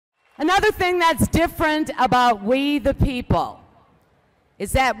Another thing that's different about we the people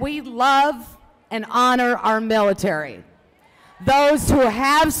is that we love and honor our military. Those who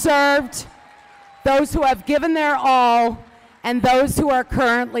have served, those who have given their all, and those who are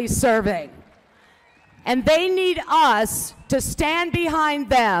currently serving. And they need us to stand behind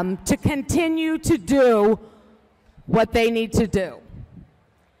them to continue to do what they need to do.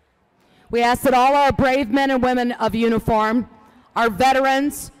 We ask that all our brave men and women of uniform, our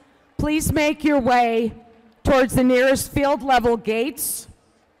veterans, please make your way towards the nearest field level gates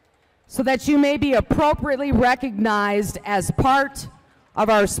so that you may be appropriately recognized as part of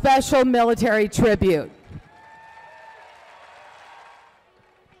our special military tribute.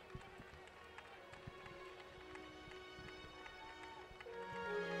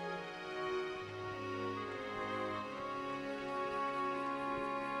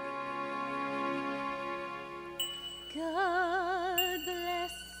 God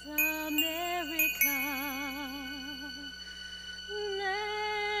bless America, land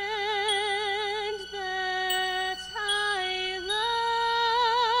that I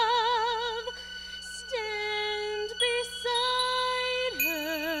love. Stand beside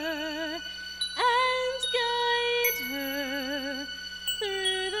her and guide her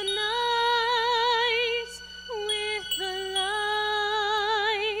through the night with the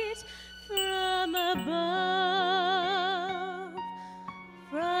light from above.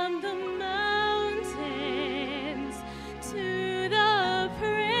 From the mountains to the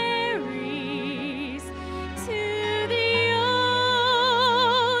prairies to the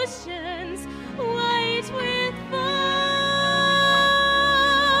oceans white with foam.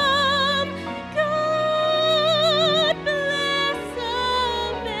 God bless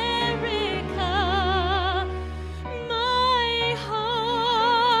America, my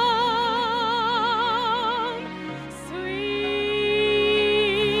home, sweet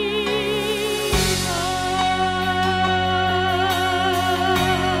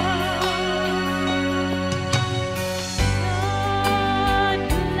God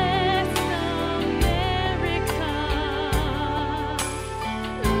bless America,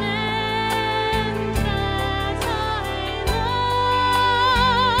 land that I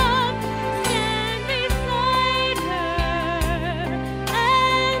love. Stand beside her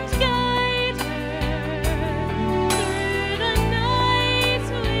and guide her through the night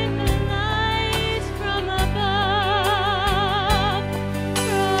with the light from above.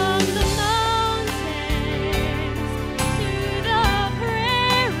 From the mountains to the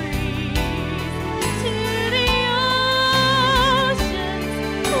prairies to the oceans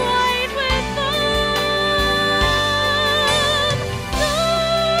white with foam.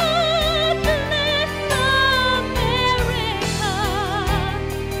 God bless America,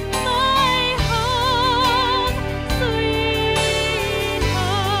 my home, sweet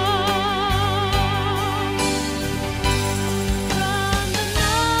home. From the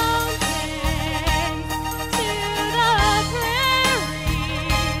mountains to the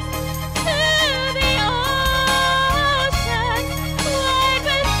prairies to the oceans white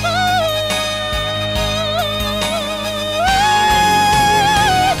with foam.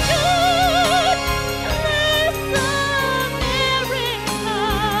 God bless America,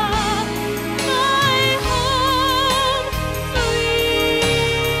 my home,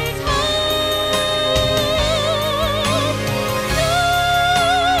 sweet home. God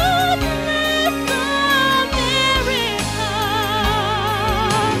bless America.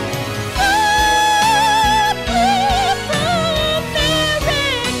 God bless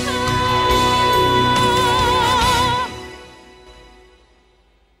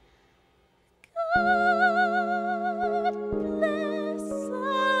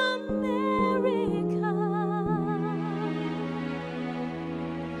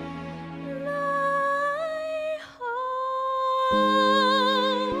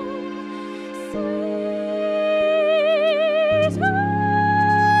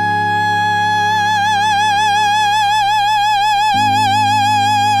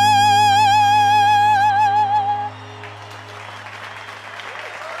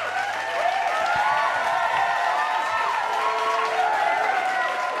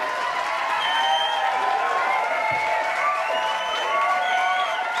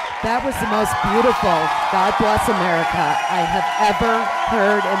That was the most beautiful God Bless America I have ever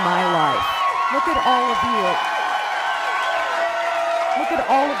heard in my life. Look at all of you. Look at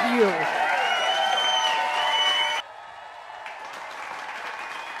all of you.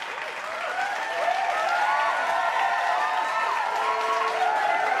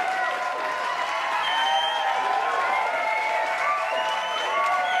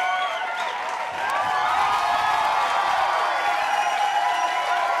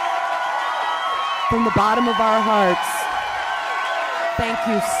 from the bottom of our hearts, thank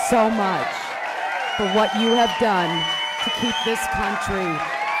you so much for what you have done to keep this country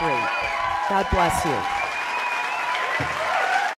free. God bless you.